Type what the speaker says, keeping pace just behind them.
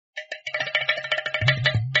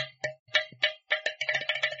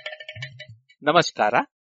ನಮಸ್ಕಾರ.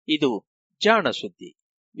 ಇದು ಜಾಣ ಸುದ್ದಿ,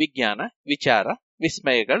 ವಿಜ್ಞಾನ ವಿಚಾರ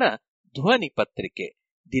ವಿಸ್ಮಯಗಳ ಧ್ವನಿ ಪತ್ರಿಕೆ.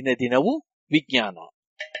 ದಿನ ದಿನವೂ ವಿಜ್ಞಾನ.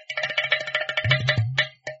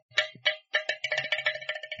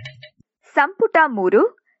 ಸಂಪುಟ 3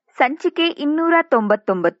 ಸಂಚಿಕೆ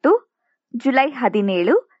 299, ಜುಲೈ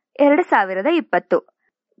 17, 2020.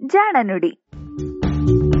 ಜಾಣ ನುಡಿ.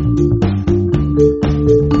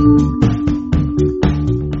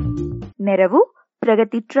 ನೆರವು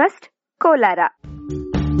ಪ್ರಗತಿ ಟ್ರಸ್ಟ್, ಕೋಲಾರ.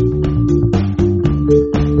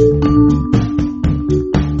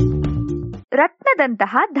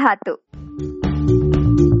 ರತ್ನದಂತಹ ಧಾತು.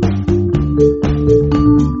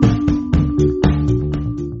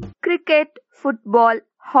 ಕ್ರಿಕೆಟ್, ಫುಟ್ಬಾಲ್,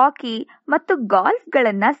 ಹಾಕಿ ಮತ್ತು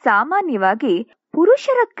ಗಾಲ್ಫ್ಗಳನ್ನ ಸಾಮಾನ್ಯವಾಗಿ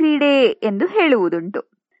ಪುರುಷರ ಕ್ರೀಡೆ ಎಂದು ಹೇಳುವುದುಂಟು.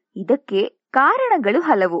 ಇದಕ್ಕೆ ಕಾರಣಗಳು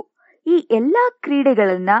ಹಲವು. ಈ ಎಲ್ಲಾ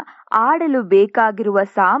ಕ್ರೀಡೆಗಳನ್ನ ಆಡಲು ಬೇಕಾಗಿರುವ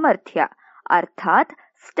ಸಾಮರ್ಥ್ಯ ಅರ್ಥಾತ್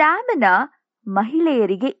ಸ್ಟ್ಯಾಮಿನಾ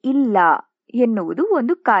ಮಹಿಳೆಯರಿಗೆ ಇಲ್ಲ ಎನ್ನುವುದು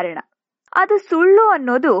ಒಂದು ಕಾರಣ. ಅದು ಸುಳ್ಳು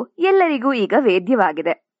ಅನ್ನೋದು ಎಲ್ಲರಿಗೂ ಈಗ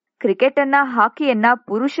ವೇದ್ಯವಾಗಿದೆ. ಕ್ರಿಕೆಟ್ ಅನ್ನ, ಹಾಕಿಯನ್ನ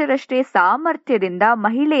ಪುರುಷರಷ್ಟೇ ಸಾಮರ್ಥ್ಯದಿಂದ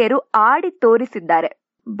ಮಹಿಳೆಯರು ಆಡಿ ತೋರಿಸಿದ್ದಾರೆ.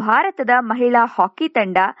 ಭಾರತದ ಮಹಿಳಾ ಹಾಕಿ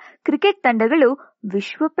ತಂಡ, ಕ್ರಿಕೆಟ್ ತಂಡಗಳು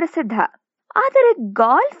ವಿಶ್ವಪ್ರಸಿದ್ಧ. ಆದರೆ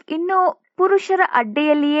ಗಾಲ್ಫ್ ಇನ್ನೂ ಪುರುಷರ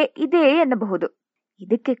ಅಡ್ಡೆಯಲ್ಲಿಯೇ ಇದೆ ಎನ್ನಬಹುದು.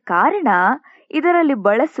 ಇದಕ್ಕೆ ಕಾರಣ ಇದರಲ್ಲಿ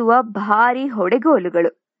ಬಳಸುವ ಭಾರಿ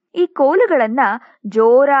ಹೊಡೆಗೋಲುಗಳು. ಈ ಕೋಲುಗಳನ್ನ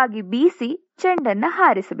ಜೋರಾಗಿ ಬೀಸಿ ಚೆಂಡನ್ನ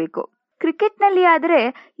ಹಾರಿಸಬೇಕು. ಕ್ರಿಕೆಟ್ನಲ್ಲಿ ಆದರೆ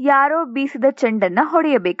ಯಾರೋ ಬೀಸಿದ ಚೆಂಡನ್ನ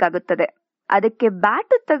ಹೊಡೆಯಬೇಕಾಗುತ್ತದೆ. ಅದಕ್ಕೆ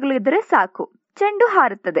ಬ್ಯಾಟು ತಗುಲಿದ್ರೆ ಸಾಕು, ಚೆಂಡು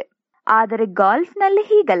ಹಾರುತ್ತದೆ. ಆದರೆ ಗಾಲ್ಫ್ನಲ್ಲಿ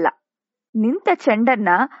ಹೀಗಲ್ಲ. ನಿಂತ ಚೆಂಡನ್ನ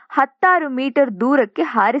 10 ಮೀಟರ್ ದೂರಕ್ಕೆ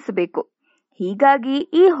ಹಾರಿಸಬೇಕು. ಹೀಗಾಗಿ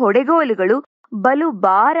ಈ ಹೊಡೆಗೋಲುಗಳು ಬಲು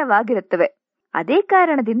ಭಾರವಾಗಿರುತ್ತವೆ. ಅದೇ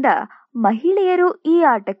ಕಾರಣದಿಂದ ಮಹಿಳೆಯರು ಈ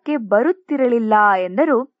ಆಟಕ್ಕೆ ಬರುತ್ತಿರಲಿಲ್ಲ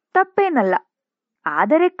ಎಂದರೂ ತಪ್ಪೇನಲ್ಲ.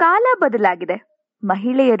 ಆದರೆ ಕಾಲ ಬದಲಾಗಿದೆ.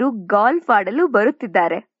 ಮಹಿಳೆಯರು ಗಾಲ್ಫ್ ಆಡಲು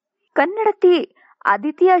ಬರುತ್ತಿದ್ದಾರೆ. ಕನ್ನಡತಿ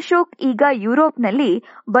ಅದಿತಿ ಅಶೋಕ್ ಈಗ ಯುರೋಪ್ನಲ್ಲಿ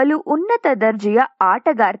ಬಲು ಉನ್ನತ ದರ್ಜೆಯ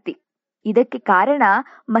ಆಟಗಾರ್ತಿ. ಇದಕ್ಕೆ ಕಾರಣ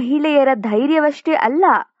ಮಹಿಳೆಯರ ಧೈರ್ಯವಷ್ಟೇ ಅಲ್ಲ,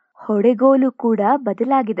 ಹೊಡೆಗೋಲು ಕೂಡ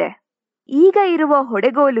ಬದಲಾಗಿದೆ. ಈಗ ಇರುವ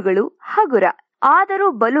ಹೊಡೆಗೋಲುಗಳು ಹಗುರ, ಆದರೂ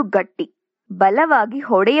ಬಲು ಗಟ್ಟಿ, ಬಲವಾಗಿ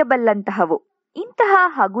ಹೊಡೆಯಬಲ್ಲಂತಹವು. ಇಂತಹ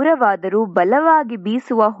ಹಗುರವಾದರೂ ಬಲವಾಗಿ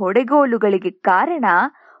ಬೀಸುವ ಹೊಡೆಗೋಲುಗಳಿಗೆ ಕಾರಣ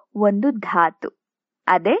ಒಂದು ಧಾತು,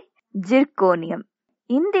 ಅದೇ ಜಿರ್ಕೋನಿಯಂ.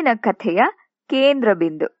 ಇಂದಿನ ಕಥೆಯ ಕೇಂದ್ರ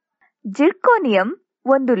ಬಿಂದು. ಜಿರ್ಕೋನಿಯಂ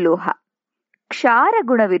ಒಂದು ಲೋಹ, ಕ್ಷಾರ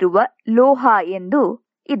ಗುಣವಿರುವ ಲೋಹ ಎಂದು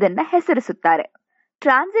ಇದನ್ನ ಹೆಸರಿಸುತ್ತಾರೆ.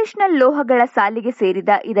 ಟ್ರಾನ್ಸಿಷನಲ್ ಲೋಹಗಳ ಸಾಲಿಗೆ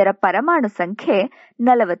ಸೇರಿದ ಇದರ ಪರಮಾಣು ಸಂಖ್ಯೆ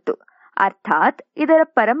 40. ಅರ್ಥಾತ್ ಇದರ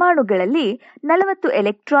ಪರಮಾಣುಗಳಲ್ಲಿ 40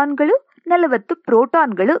 ಎಲೆಕ್ಟ್ರಾನ್ಗಳು, 40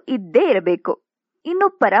 ಪ್ರೋಟಾನ್ಗಳು ಇದ್ದೇ ಇರಬೇಕು. ಇನ್ನು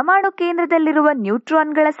ಪರಮಾಣು ಕೇಂದ್ರದಲ್ಲಿರುವ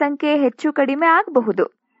ನ್ಯೂಟ್ರಾನ್ಗಳ ಸಂಖ್ಯೆ ಹೆಚ್ಚು ಕಡಿಮೆ ಆಗಬಹುದು.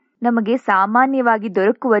 ನಮಗೆ ಸಾಮಾನ್ಯವಾಗಿ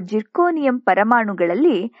ದೊರಕುವ ಜಿರ್ಕೋನಿಯಂ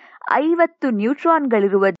ಪರಮಾಣುಗಳಲ್ಲಿ 50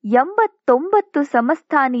 ನ್ಯೂಟ್ರಾನ್ಗಳಿರುವ 89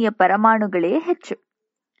 ಸಮಸ್ಥಾನೀಯ ಪರಮಾಣುಗಳೇ ಹೆಚ್ಚು.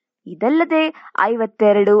 ಇದಲ್ಲದೆ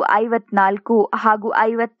 52, 54 ಹಾಗೂ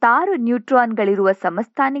 56 ನ್ಯೂಟ್ರಾನ್ಗಳಿರುವ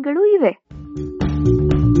ಸಮಸ್ಥಾನಿಗಳೂ ಇವೆ.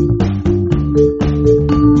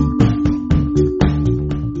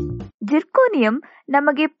 ಜಿರ್ಕೋನಿಯಂ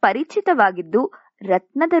ನಮಗೆ ಪರಿಚಿತವಾಗಿದ್ದು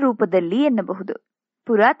ರತ್ನದ ರೂಪದಲ್ಲಿ ಎನ್ನಬಹುದು.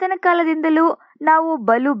 ಪುರಾತನ ಕಾಲದಿಂದಲೂ ನಾವು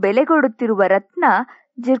ಬಲು ಬೆಲೆಗೊಡುತ್ತಿರುವ ರತ್ನ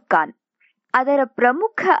ಜಿರ್ಕಾನ್. ಅದರ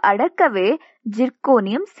ಪ್ರಮುಖ ಅಡಕವೇ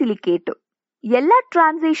ಜಿರ್ಕೋನಿಯಂ ಸಿಲಿಕೇಟು. ಎಲ್ಲ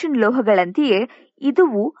ಟ್ರಾನ್ಸಿಷನ್ ಲೋಹಗಳಂತೆಯೇ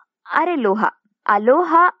ಇದುವು ಅರೆಲೋಹ,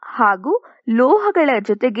 ಅಲೋಹ ಹಾಗೂ ಲೋಹಗಳ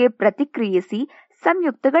ಜೊತೆಗೆ ಪ್ರತಿಕ್ರಿಯಿಸಿ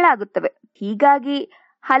ಸಂಯುಕ್ತಗಳಾಗುತ್ತವೆ. ಹೀಗಾಗಿ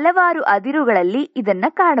ಹಲವಾರು ಅದಿರುಗಳಲ್ಲಿ ಇದನ್ನ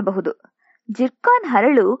ಕಾಣಬಹುದು. ಜಿರ್ಕಾನ್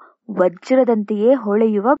ಹರಳು ವಜ್ರದಂತೆಯೇ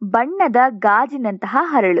ಹೊಳೆಯುವ ಬಣ್ಣದ ಗಾಜಿನಂತಹ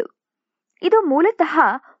ಹರಳು. ಇದು ಮೂಲತಃ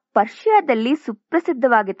ಪರ್ಷಿಯಾದಲ್ಲಿ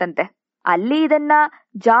ಸುಪ್ರಸಿದ್ಧವಾಗಿತ್ತಂತೆ. ಅಲ್ಲಿ ಇದನ್ನ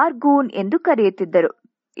ಜಾರ್ಗೂನ್ ಎಂದು ಕರೆಯುತ್ತಿದ್ದರು.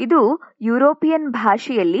 ಇದು ಯುರೋಪಿಯನ್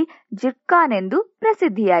ಭಾಷೆಯಲ್ಲಿ ಜಿರ್ಕಾನ್ ಎಂದು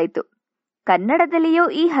ಪ್ರಸಿದ್ಧಿಯಾಯಿತು. ಕನ್ನಡದಲ್ಲಿಯೂ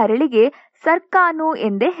ಈ ಹರಳಿಗೆ ಸರ್ಕಾನು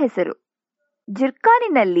ಎಂದೇ ಹೆಸರು.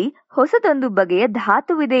 ಜಿರ್ಕಾನಿನಲ್ಲಿ ಹೊಸದೊಂದು ಬಗೆಯ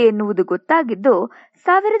ಧಾತುವಿದೆ ಎನ್ನುವುದು ಗೊತ್ತಾಗಿದ್ದು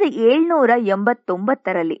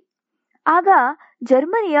 1789ರಲ್ಲಿ. ಆಗ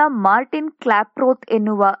ಜರ್ಮನಿಯ ಮಾರ್ಟಿನ್ ಕ್ಲಾಪ್ರೋತ್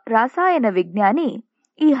ಎನ್ನುವ ರಾಸಾಯನ ವಿಜ್ಞಾನಿ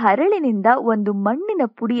ಈ ಹರಳಿನಿಂದ ಒಂದು ಮಣ್ಣಿನ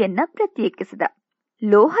ಪುಡಿಯನ್ನ ಪ್ರತ್ಯೇಕಿಸಿದ.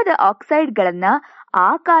 ಲೋಹದ ಆಕ್ಸೈಡ್ಗಳನ್ನ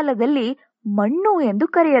ಆ ಕಾಲದಲ್ಲಿ ಮಣ್ಣು ಎಂದು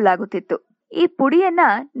ಕರೆಯಲಾಗುತ್ತಿತ್ತು. ಈ ಪುಡಿಯನ್ನ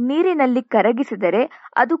ನೀರಿನಲ್ಲಿ ಕರಗಿಸಿದರೆ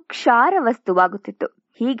ಅದು ಕ್ಷಾರ ವಸ್ತುವಾಗುತ್ತಿತ್ತು.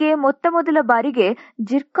 ಹೀಗೆ ಮೊದಲ ಬಾರಿಗೆ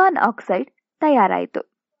ಜಿರ್ಕಾನ್ ಆಕ್ಸೈಡ್ ತಯಾರಾಯಿತು.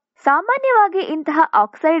 ಸಾಮಾನ್ಯವಾಗಿ ಇಂತಹ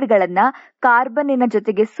ಆಕ್ಸೈಡ್ಗಳನ್ನ ಕಾರ್ಬನ್ನಿನ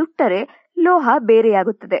ಜೊತೆಗೆ ಸುಟ್ಟರೆ ಲೋಹ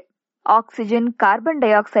ಬೇರೆಯಾಗುತ್ತದೆ. ಆಕ್ಸಿಜನ್ ಕಾರ್ಬನ್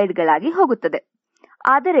ಡೈಆಕ್ಸೈಡ್ಗಳಾಗಿ ಹೋಗುತ್ತದೆ.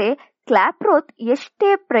 ಆದರೆ ಕ್ಲಾಪ್ರೋತ್ ಎಷ್ಟೇ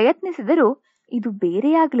ಪ್ರಯತ್ನಿಸಿದರೂ ಇದು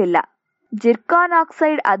ಬೇರೆಯಾಗಲಿಲ್ಲ. ಜಿರ್ಕಾನ್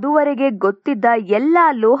ಆಕ್ಸೈಡ್ ಅದುವರೆಗೆ ಗೊತ್ತಿದ್ದ ಎಲ್ಲಾ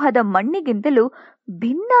ಲೋಹದ ಮಣ್ಣಿಗಿಂತಲೂ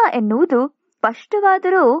ಭಿನ್ನ ಎನ್ನುವುದು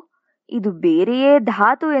ಸ್ಪಷ್ಟವಾದರೂ ಇದು ಬೇರೆಯೇ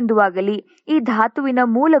ಧಾತು ಎಂದುವಾಗಲಿ ಈ ಧಾತುವಿನ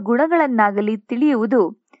ಮೂಲ ಗುಣಗಳನ್ನಾಗಲಿ ತಿಳಿಯುವುದು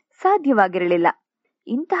ಸಾಧ್ಯವಾಗಿರಲಿಲ್ಲ.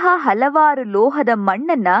 ಇಂತಹ ಹಲವಾರು ಲೋಹದ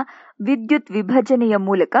ಮಣ್ಣನ್ನ ವಿದ್ಯುತ್ ವಿಭಜನೆಯ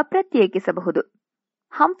ಮೂಲಕ ಪ್ರತ್ಯೇಕಿಸಬಹುದು.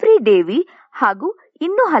 ಹಂಫ್ರಿ ಡೇವಿ ಹಾಗೂ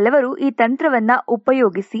ಇನ್ನು ಹಲವರು ಈ ತಂತ್ರವನ್ನ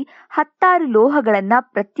ಉಪಯೋಗಿಸಿ 10 ಲೋಹಗಳನ್ನ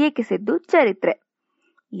ಪ್ರತ್ಯೇಕಿಸಿದ್ದು ಚರಿತ್ರೆ.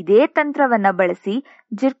 ಇದೇ ತಂತ್ರವನ್ನ ಬಳಸಿ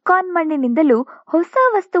ಜಿರ್ಕಾನ್ ಮಣ್ಣಿನಿಂದಲೂ ಹೊಸ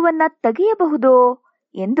ವಸ್ತುವನ್ನ ತೆಗೆಯಬಹುದೋ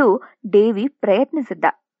ಎಂದು ಡೇವಿ ಪ್ರಯತ್ನಿಸಿದ್ದ.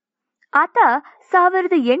 ಆತ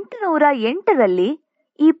 1808ರಲ್ಲಿ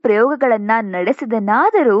ಈ ಪ್ರಯೋಗಗಳನ್ನ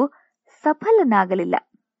ನಡೆಸಿದನಾದರೂ ಸಫಲನಾಗಲಿಲ್ಲ.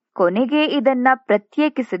 ಕೊನೆಗೆ ಇದನ್ನ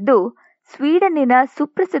ಪ್ರತ್ಯೇಕಿಸಿದ್ದು ಸ್ವೀಡನ್ನಿನ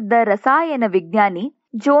ಸುಪ್ರಸಿದ್ಧ ರಸಾಯನ ವಿಜ್ಞಾನಿ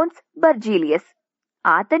ಜೋನ್ಸ್ ಬರ್ಜೀಲಿಯಸ್.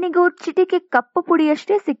 ಆತನಿಗೂ ಚಿಟಿಕೆ ಕಪ್ಪು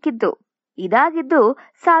ಪುಡಿಯಷ್ಟೇ ಸಿಕ್ಕಿದ್ದು. ಇದಾಗಿದ್ದು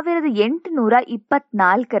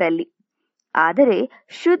 1824ರಲ್ಲಿ. ಆದರೆ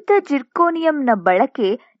ಶುದ್ಧ ಜಿರ್ಕೋನಿಯಂನ ಬಳಕೆ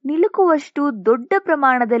ನಿಲುಕುವಷ್ಟು ದೊಡ್ಡ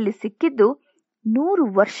ಪ್ರಮಾಣದಲ್ಲಿ ಸಿಕ್ಕಿದ್ದು 100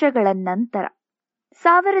 ವರ್ಷಗಳ ನಂತರ.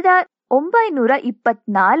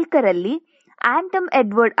 1924ರಲ್ಲಿ ಆಂಟಮ್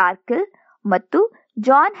ಎಡ್ವರ್ಡ್ ಆರ್ಕೆಲ್ ಮತ್ತು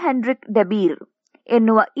ಜಾನ್ ಹೆನ್ರಿಕ್ ಡೆಬೀರ್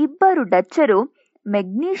ಎನ್ನುವ ಇಬ್ಬರು ಡಚ್ಚರು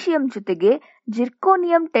ಮೆಗ್ನೀಷಿಯಂ ಜೊತೆಗೆ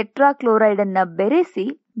ಜಿರ್ಕೋನಿಯಂ ಟೆಟ್ರಾಕ್ಲೋರೈಡ್ ಅನ್ನ ಬೆರೆಸಿ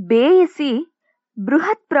ಬೇಯಿಸಿ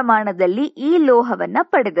ಬೃಹತ್ ಪ್ರಮಾಣದಲ್ಲಿ ಈ ಲೋಹವನ್ನ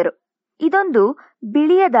ಪಡೆದರು. ಇದೊಂದು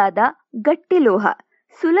ಬಿಳಿಯದಾದ ಗಟ್ಟಿ ಲೋಹ,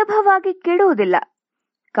 ಸುಲಭವಾಗಿ ಕೆಡುವುದಿಲ್ಲ.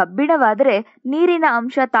 ಕಬ್ಬಿಣವಾದರೆ ನೀರಿನ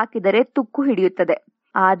ಅಂಶ ತಾಕಿದರೆ ತುಕ್ಕು ಹಿಡಿಯುತ್ತದೆ.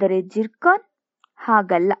 ಆದರೆ ಜಿರ್ಕಾನ್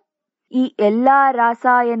ಹಾಗಲ್ಲ. ಈ ಎಲ್ಲಾ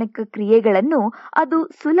ರಾಸಾಯನಿಕ ಕ್ರಿಯೆಗಳನ್ನು ಅದು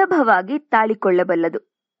ಸುಲಭವಾಗಿ ತಾಳಿಕೊಳ್ಳಬಲ್ಲದು.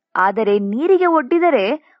 ಆದರೆ ನೀರಿಗೆ ಒಡ್ಡಿದರೆ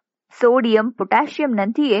ಸೋಡಿಯಂ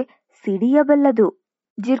ಪೊಟ್ಯಾಷಿಯಂನಂತೆಯೇ ಸಿಡಿಯಬಲ್ಲದು.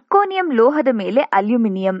 ಜಿರ್ಕೋನಿಯಂ ಲೋಹದ ಮೇಲೆ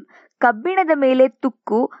ಅಲ್ಯೂಮಿನಿಯಂ, ಕಬ್ಬಿಣದ ಮೇಲೆ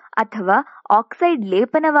ತುಕ್ಕು ಅಥವಾ ಆಕ್ಸೈಡ್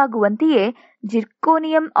ಲೇಪನವಾಗುವಂತೆಯೇ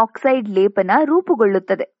ಜಿರ್ಕೋನಿಯಂ ಆಕ್ಸೈಡ್ ಲೇಪನ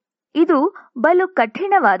ರೂಪುಗೊಳ್ಳುತ್ತದೆ. ಇದು ಬಲು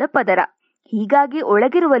ಕಠಿಣವಾದ ಪದರ. ಹೀಗಾಗಿ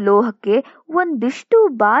ಒಳಗಿರುವ ಲೋಹಕ್ಕೆ ಒಂದಿಷ್ಟು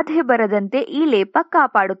ಬಾಧೆ ಬರದಂತೆ ಈ ಲೇಪ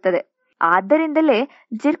ಕಾಪಾಡುತ್ತದೆ. ಆದ್ದರಿಂದಲೇ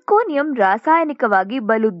ಜಿರ್ಕೋನಿಯಂ ರಾಸಾಯನಿಕವಾಗಿ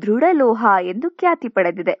ಬಲು ದೃಢ ಲೋಹ ಎಂದು ಖ್ಯಾತಿ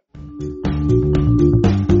ಪಡೆದಿದೆ.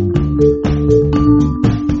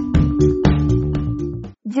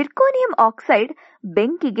 ಜಿರ್ಕೋನಿಯಂ ಆಕ್ಸೈಡ್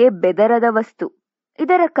ಬೆಂಕಿಗೆ ಬೆದರದ ವಸ್ತು.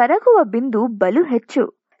 ಇದರ ಕರಗುವ ಬಿಂದು ಬಲು ಹೆಚ್ಚು.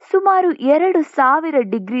 ಸುಮಾರು 2000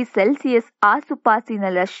 ಡಿಗ್ರಿ ಸೆಲ್ಸಿಯಸ್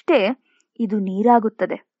ಆಸುಪಾಸಿನಲ್ಲಷ್ಟೇ ಇದು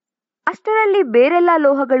ನೀರಾಗುತ್ತದೆ. ಅಷ್ಟರಲ್ಲಿ ಬೇರೆಲ್ಲ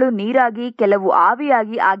ಲೋಹಗಳು ನೀರಾಗಿ ಕೆಲವು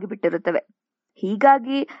ಆವಿಯಾಗಿ ಆಗಿಬಿಟ್ಟಿರುತ್ತವೆ.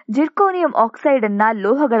 ಹೀಗಾಗಿ ಜಿರ್ಕೋನಿಯಂ ಆಕ್ಸೈಡ್ ಅನ್ನ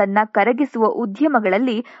ಲೋಹಗಳನ್ನ ಕರಗಿಸುವ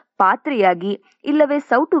ಉದ್ಯಮಗಳಲ್ಲಿ ಪಾತ್ರೆಯಾಗಿ ಇಲ್ಲವೇ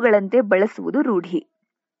ಸೌಟುಗಳಂತೆ ಬಳಸುವುದು ರೂಢಿ.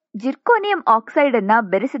 ಜಿರ್ಕೋನಿಯಂ ಆಕ್ಸೈಡ್ ಅನ್ನ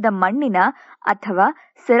ಬೆರೆಸಿದ ಮಣ್ಣಿನ ಅಥವಾ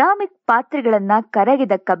ಸೆರಾಮಿಕ್ ಪಾತ್ರೆಗಳನ್ನ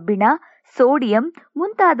ಕರಗಿದ ಕಬ್ಬಿಣ, ಸೋಡಿಯಂ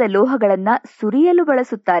ಮುಂತಾದ ಲೋಹಗಳನ್ನ ಸುರಿಯಲು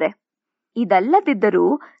ಬಳಸುತ್ತಾರೆ. ಇದಲ್ಲದಿದ್ದರೂ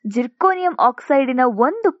ಜಿರ್ಕೋನಿಯಂ ಆಕ್ಸೈಡಿನ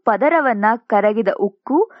ಒಂದು ಪದರವನ್ನ ಕರಗಿದ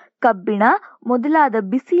ಉಕ್ಕು, ಕಬ್ಬಿಣ ಮೊದಲಾದ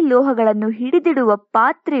ಬಿಸಿ ಲೋಹಗಳನ್ನು ಹಿಡಿದಿಡುವ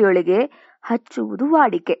ಪಾತ್ರೆಯೊಳಗೆ ಹಚ್ಚುವುದು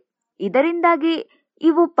ವಾಡಿಕೆ. ಇದರಿಂದಾಗಿ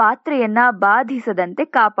ಇವು ಪಾತ್ರೆಯನ್ನ ಬಾಧಿಸದಂತೆ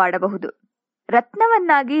ಕಾಪಾಡಬಹುದು.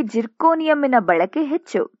 ರತ್ನವನ್ನಾಗಿ ಜಿರ್ಕೋನಿಯಂನ ಬಳಕೆ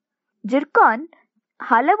ಹೆಚ್ಚು. ಜಿರ್ಕಾನ್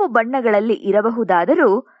ಹಲವು ಬಣ್ಣಗಳಲ್ಲಿ ಇರಬಹುದಾದರೂ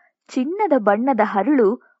ಚಿನ್ನದ ಬಣ್ಣದ ಹರಳು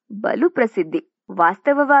ಬಲು ಪ್ರಸಿದ್ಧಿ.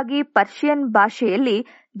 ವಾಸ್ತವವಾಗಿ ಪರ್ಷಿಯನ್ ಭಾಷೆಯಲ್ಲಿ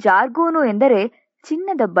ಜಾರ್ಗೋನು ಎಂದರೆ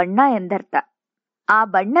ಚಿನ್ನದ ಬಣ್ಣ ಎಂದರ್ಥ. ಆ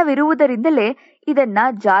ಬಣ್ಣವಿರುವುದರಿಂದಲೇ ಇದನ್ನ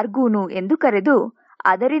ಜಾರ್ಗೂನು ಎಂದು ಕರೆದು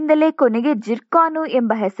ಅದರಿಂದಲೇ ಕೊನೆಗೆ ಜಿರ್ಕಾನು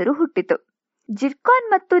ಎಂಬ ಹೆಸರು ಹುಟ್ಟಿತು. ಜಿರ್ಕಾನ್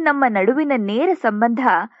ಮತ್ತು ನಮ್ಮ ನಡುವಿನ ನೇರ ಸಂಬಂಧ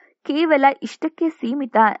ಕೇವಲ ಇಷ್ಟಕ್ಕೆ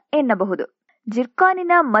ಸೀಮಿತ ಎನ್ನಬಹುದು.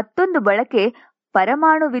 ಜಿರ್ಕಾನಿನ ಮತ್ತೊಂದು ಬಳಕೆ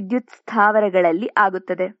ಪರಮಾಣು ವಿದ್ಯುತ್ ಸ್ಥಾವರಗಳಲ್ಲಿ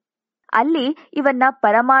ಆಗುತ್ತದೆ. ಅಲ್ಲಿ ಇವನ್ನ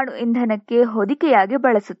ಪರಮಾಣು ಇಂಧನಕ್ಕೆ ಹೊದಿಕೆಯಾಗಿ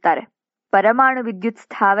ಬಳಸುತ್ತಾರೆ. ಪರಮಾಣು ವಿದ್ಯುತ್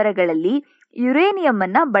ಸ್ಥಾವರಗಳಲ್ಲಿ ಯುರೇನಿಯಂ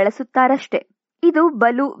ಅನ್ನ ಬಳಸುತ್ತಾರಷ್ಟೇ. ಇದು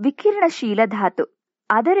ಬಲು ವಿಕಿರಣಶೀಲ ಧಾತು.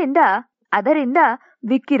 ಅದರಿಂದ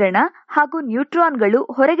ವಿಕಿರಣ ಹಾಗೂ ನ್ಯೂಟ್ರಾನ್ಗಳು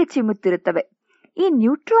ಹೊರಗೆ ಚಿಮ್ಮುತ್ತಿರುತ್ತವೆ. ಈ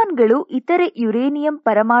ನ್ಯೂಟ್ರಾನ್ಗಳು ಇತರೆ ಯುರೇನಿಯಂ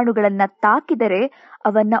ಪರಮಾಣುಗಳನ್ನ ತಾಕಿದರೆ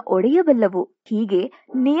ಅವನ್ನ ಒಡೆಯಬಲ್ಲವು. ಹೀಗೆ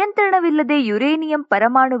ನಿಯಂತ್ರಣವಿಲ್ಲದೆ ಯುರೇನಿಯಂ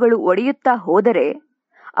ಪರಮಾಣುಗಳು ಒಡೆಯುತ್ತಾ ಹೋದರೆ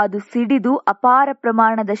ಅದು ಸಿಡಿದು ಅಪಾರ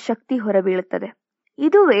ಪ್ರಮಾಣದ ಶಕ್ತಿ ಹೊರಬೀಳುತ್ತದೆ.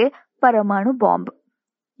 ಇದುವೇ ಪರಮಾಣು ಬಾಂಬ್.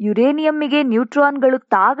 ಯುರೇನಿಯಂಗೆ ನ್ಯೂಟ್ರಾನ್ಗಳು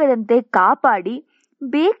ತಾಗದಂತೆ ಕಾಪಾಡಿ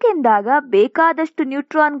ಬೇಕೆಂದಾಗ ಬೇಕಾದಷ್ಟು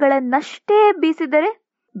ನ್ಯೂಟ್ರಾನ್ಗಳನ್ನಷ್ಟೇ ಬೀಸಿದರೆ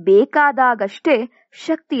ಬೇಕಾದಾಗಷ್ಟೇ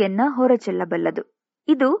ಶಕ್ತಿಯನ್ನ ಹೊರಚೆಲ್ಲಬಲ್ಲದು.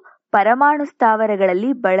 ಇದು ಪರಮಾಣು ಸ್ಥಾವರಗಳಲ್ಲಿ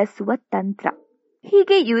ಬಳಸುವ ತಂತ್ರ.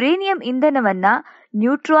 ಹೀಗೆ ಯುರೇನಿಯಂ ಇಂಧನವನ್ನ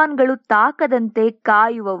ನ್ಯೂಟ್ರಾನ್ಗಳು ತಾಕದಂತೆ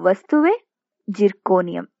ಕಾಯುವ ವಸ್ತುವೇ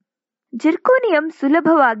ಜಿರ್ಕೋನಿಯಂ. ಜಿರ್ಕೋನಿಯಂ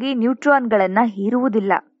ಸುಲಭವಾಗಿ ನ್ಯೂಟ್ರಾನ್ಗಳನ್ನ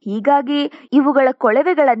ಹೀರುವುದಿಲ್ಲ. ಹೀಗಾಗಿ ಇವುಗಳ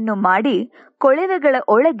ಕೊಳವೆಗಳನ್ನು ಮಾಡಿ ಕೊಳವೆಗಳ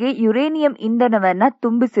ಒಳಗೆ ಯುರೇನಿಯಂ ಇಂಧನವನ್ನ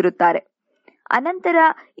ತುಂಬಿಸಿರುತ್ತಾರೆ. ಅನಂತರ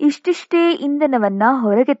ಇಷ್ಟಿಷ್ಟೇ ಇಂಧನವನ್ನ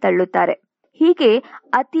ಹೊರಗೆ ತಳ್ಳುತ್ತಾರೆ. ಹೀಗೆ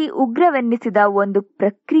ಅತಿ ಉಗ್ರವೆನ್ನಿಸಿದ ಒಂದು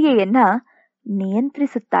ಪ್ರಕ್ರಿಯೆಯನ್ನ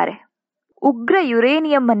ನಿಯಂತ್ರಿಸುತ್ತಾರೆ. ಉಗ್ರ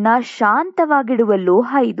ಯುರೇನಿಯಂ ಅನ್ನ ಶಾಂತವಾಗಿಡುವ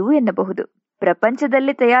ಲೋಹ ಇದು ಎನ್ನಬಹುದು.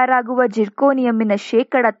 ಪ್ರಪಂಚದಲ್ಲಿ ತಯಾರಾಗುವ ಜಿರ್ಕೋನಿಯಂನ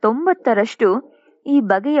 90% ಈ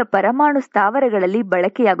ಬಗೆಯ ಪರಮಾಣು ಸ್ಥಾವರಗಳಲ್ಲಿ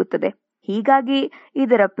ಬಳಕೆಯಾಗುತ್ತದೆ. ಹೀಗಾಗಿ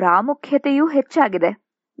ಇದರ ಪ್ರಾಮುಖ್ಯತೆಯೂ ಹೆಚ್ಚಾಗಿದೆ.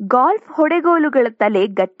 ಗಾಲ್ಫ್ ಹೊಡೆಗೋಲುಗಳ ತಲೆ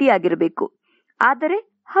ಗಟ್ಟಿಯಾಗಿರಬೇಕು, ಆದರೆ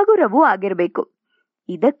ಹಗುರವೂ ಆಗಿರಬೇಕು.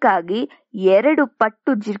 ಇದಕ್ಕಾಗಿ 2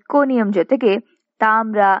 ಪಟ್ಟು ಜಿರ್ಕೋನಿಯಂ ಜೊತೆಗೆ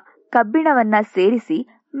ತಾಮ್ರ, ಕಬ್ಬಿಣವನ್ನ ಸೇರಿಸಿ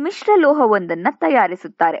ಮಿಶ್ರಲೋಹವೊಂದನ್ನ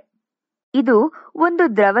ತಯಾರಿಸುತ್ತಾರೆ. ಇದು ಒಂದು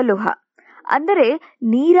ದ್ರವಲೋಹ, ಅಂದರೆ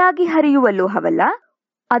ನೀರಾಗಿ ಹರಿಯುವ ಲೋಹವಲ್ಲ,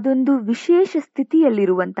 ಅದೊಂದು ವಿಶೇಷ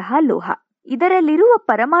ಸ್ಥಿತಿಯಲ್ಲಿರುವಂತಹ ಲೋಹ. ಇದರಲ್ಲಿರುವ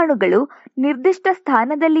ಪರಮಾಣುಗಳು ನಿರ್ದಿಷ್ಟ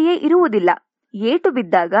ಸ್ಥಾನದಲ್ಲಿಯೇ ಇರುವುದಿಲ್ಲ. ಏಟು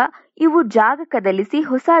ಬಿದ್ದಾಗ ಇವು ಜಾಗ ಕದಲಿಸಿ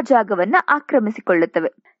ಹೊಸ ಜಾಗವನ್ನ ಆಕ್ರಮಿಸಿಕೊಳ್ಳುತ್ತವೆ.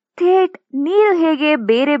 ಥೇಟ್ ನೀರು ಹೇಗೆ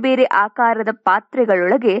ಬೇರೆ ಬೇರೆ ಆಕಾರದ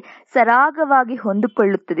ಪಾತ್ರೆಗಳೊಳಗೆ ಸರಾಗವಾಗಿ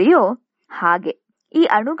ಹೊಂದಿಕೊಳ್ಳುತ್ತದೆಯೋ ಹಾಗೆ ಈ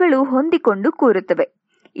ಅಣುಗಳು ಹೊಂದಿಕೊಂಡು ಕೂರುತ್ತವೆ.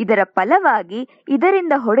 ಇದರ ಫಲವಾಗಿ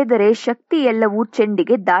ಇದರಿಂದ ಹೊಡೆದರೆ ಶಕ್ತಿ ಎಲ್ಲವೂ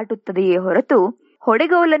ಚೆಂಡಿಗೆ ದಾಟುತ್ತದೆಯೇ ಹೊರತು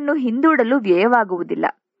ಹೊಡೆಗೋಲನ್ನು ಹಿಂದೂಡಲು ವ್ಯಯವಾಗುವುದಿಲ್ಲ.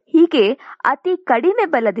 ಹೀಗೆ ಅತಿ ಕಡಿಮೆ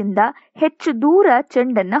ಬಲದಿಂದ ಹೆಚ್ಚು ದೂರ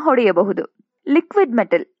ಚೆಂಡನ್ನ ಹೊಡೆಯಬಹುದು. ಲಿಕ್ವಿಡ್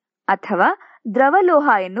ಮೆಟಲ್ ಅಥವಾ ದ್ರವಲೋಹ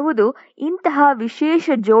ಎನ್ನುವುದು ಇಂತಹ ವಿಶೇಷ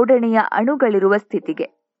ಜೋಡಣೆಯ ಅಣುಗಳಿರುವ ಸ್ಥಿತಿಗೆ.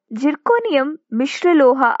 ಜಿರ್ಕೋನಿಯಂ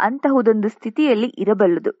ಮಿಶ್ರಲೋಹ ಅಂತಹುದೊಂದು ಸ್ಥಿತಿಯಲ್ಲಿ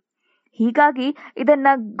ಇರಬಲ್ಲದು. ಹೀಗಾಗಿ ಇದನ್ನ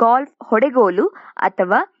ಗಾಲ್ಫ್ ಹೊಡೆಗೋಲು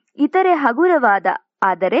ಅಥವಾ ಇತರೆ ಹಗುರವಾದ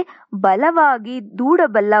ಆದರೆ ಬಲವಾಗಿ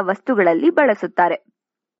ದೂಡಬಲ್ಲ ವಸ್ತುಗಳಲ್ಲಿ ಬಳಸುತ್ತಾರೆ.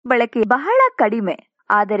 ಬಳಕೆ ಬಹಳ ಕಡಿಮೆ,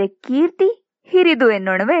 ಆದರೆ ಕೀರ್ತಿ ಹಿರಿದು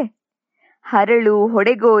ಎನ್ನೋಣವೇ. ಹರಳು,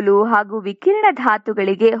 ಹೊಡೆಗೋಲು ಹಾಗೂ ವಿಕಿರಣ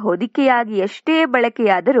ಧಾತುಗಳಿಗೆ ಹೊದಿಕೆಯಾಗಿ ಎಷ್ಟೇ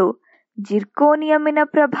ಬಳಕೆಯಾದರೂ ಜಿರ್ಕೋನಿಯಂನ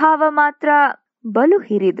ಪ್ರಭಾವ ಮಾತ್ರ ಬಲು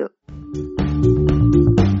ಹಿರಿದು.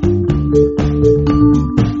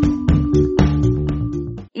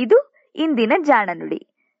 ಇದು ಇಂದಿನ ಜಾಣನುಡಿ.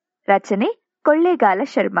 ರಚನೆ ಕೊಳ್ಳೇಗಾಲ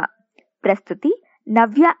ಶರ್ಮಾ. ಪ್ರಸ್ತುತಿ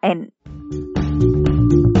ನವ್ಯ ಎನ್.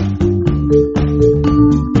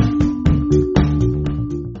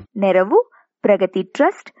 ನೆರವು ಪ್ರಗತಿ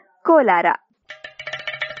ಟ್ರಸ್ಟ್, ಕೋಲಾರ.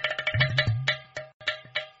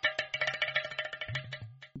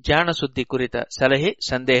 ಜಾಣ ಸುದ್ದಿ ಕುರಿತ ಸಲಹೆ,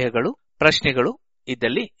 ಸಂದೇಹಗಳು, ಪ್ರಶ್ನೆಗಳು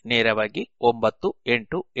ಇದ್ದಲ್ಲಿ ನೇರವಾಗಿ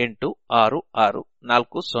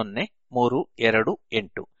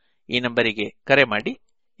 9886640328 ಈ ನಂಬರಿಗೆ ಕರೆ ಮಾಡಿ,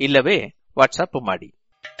 ಇಲ್ಲವೇ ವಾಟ್ಸಪ್ ಮಾಡಿ.